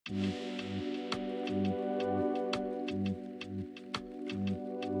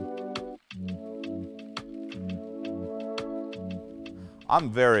I'm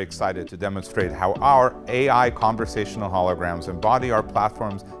very excited to demonstrate how our AI conversational holograms embody our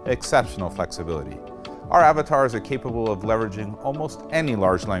platform's exceptional flexibility. Our avatars are capable of leveraging almost any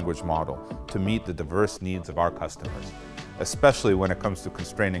large language model to meet the diverse needs of our customers, especially when it comes to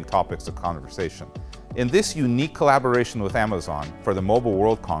constraining topics of conversation. In this unique collaboration with Amazon for the Mobile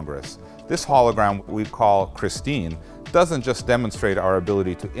World Congress, this hologram we call Christine doesn't just demonstrate our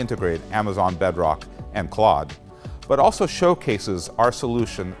ability to integrate Amazon Bedrock and Claude, but also showcases our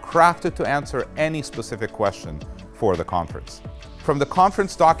solution crafted to answer any specific question for the conference. From the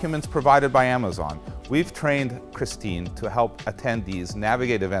conference documents provided by Amazon, we've trained Christine to help attendees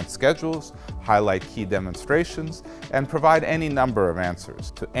navigate event schedules, highlight key demonstrations, and provide any number of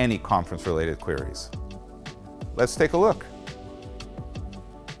answers to any conference-related queries. Let's take a look.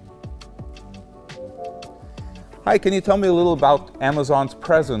 Hi, can you tell me a little about Amazon's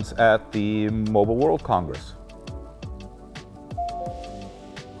presence at the Mobile World Congress?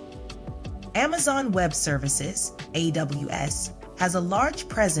 Amazon Web Services, AWS, has a large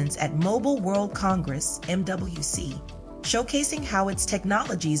presence at Mobile World Congress, MWC, showcasing how its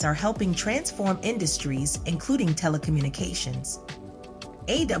technologies are helping transform industries, including telecommunications.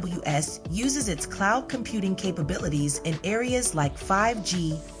 AWS uses its cloud computing capabilities in areas like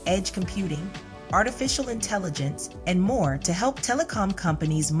 5G, edge computing, artificial intelligence, and more to help telecom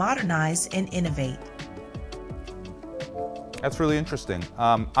companies modernize and innovate. That's really interesting.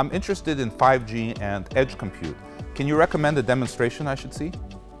 I'm interested in 5G and edge compute. Can you recommend a demonstration I should see?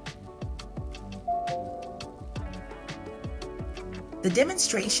 The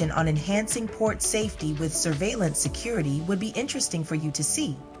demonstration on enhancing port safety with surveillance security would be interesting for you to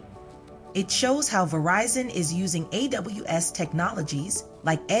see. It shows how Verizon is using AWS technologies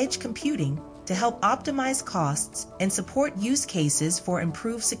like edge computing to help optimize costs and support use cases for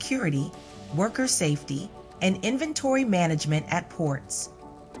improved security, worker safety, and inventory management at ports.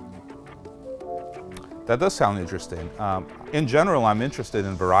 That does sound interesting. In general, I'm interested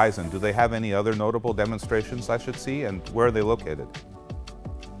in Verizon. Do they have any other notable demonstrations I should see, and where are they located?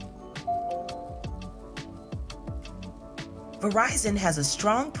 Verizon has a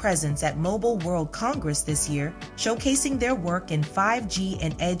strong presence at Mobile World Congress this year, showcasing their work in 5G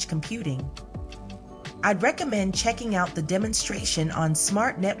and edge computing. I'd recommend checking out the demonstration on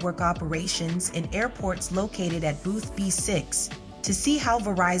smart network operations in airports located at booth B6 to see how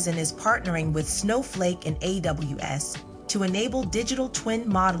Verizon is partnering with Snowflake and AWS to enable digital twin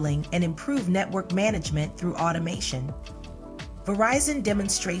modeling and improve network management through automation. Verizon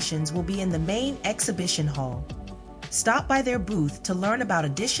demonstrations will be in the main exhibition hall. Stop by their booth to learn about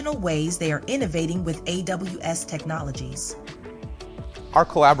additional ways they are innovating with AWS technologies. Our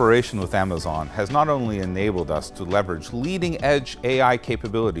collaboration with Amazon has not only enabled us to leverage leading-edge AI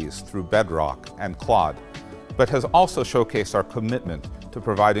capabilities through Bedrock and Claude, but has also showcased our commitment to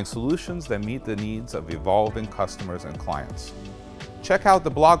providing solutions that meet the needs of evolving customers and clients. Check out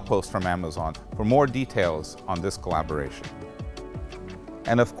the blog post from Amazon for more details on this collaboration.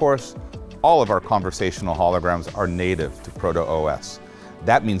 And of course, all of our conversational holograms are native to Proto OS.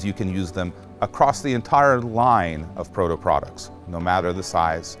 That means you can use them across the entire line of Proto products, no matter the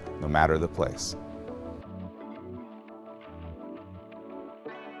size, no matter the place.